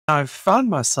I've found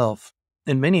myself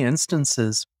in many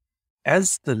instances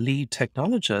as the lead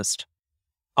technologist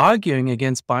arguing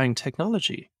against buying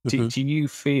technology. Do you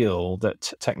feel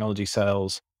that technology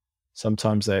sales,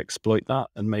 sometimes they exploit that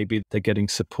and maybe they're getting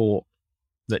support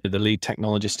that the lead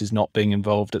technologist is not being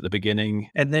involved at the beginning?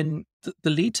 And then the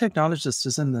lead technologist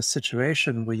is in this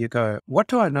situation where you go, what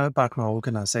do I know about my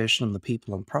organization and the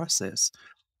people and process?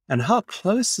 And how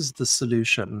close is the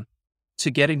solution to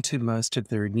getting to most of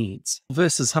their needs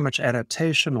versus how much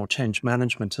adaptation or change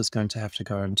management is going to have to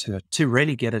go into it to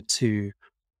really get it to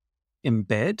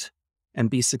embed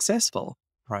and be successful,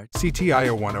 right?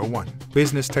 CTIO 101,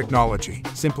 Business Technology,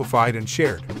 Simplified and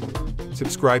Shared.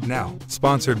 Subscribe now.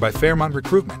 Sponsored by Fairmont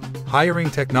Recruitment, hiring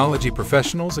technology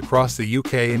professionals across the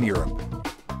UK and Europe.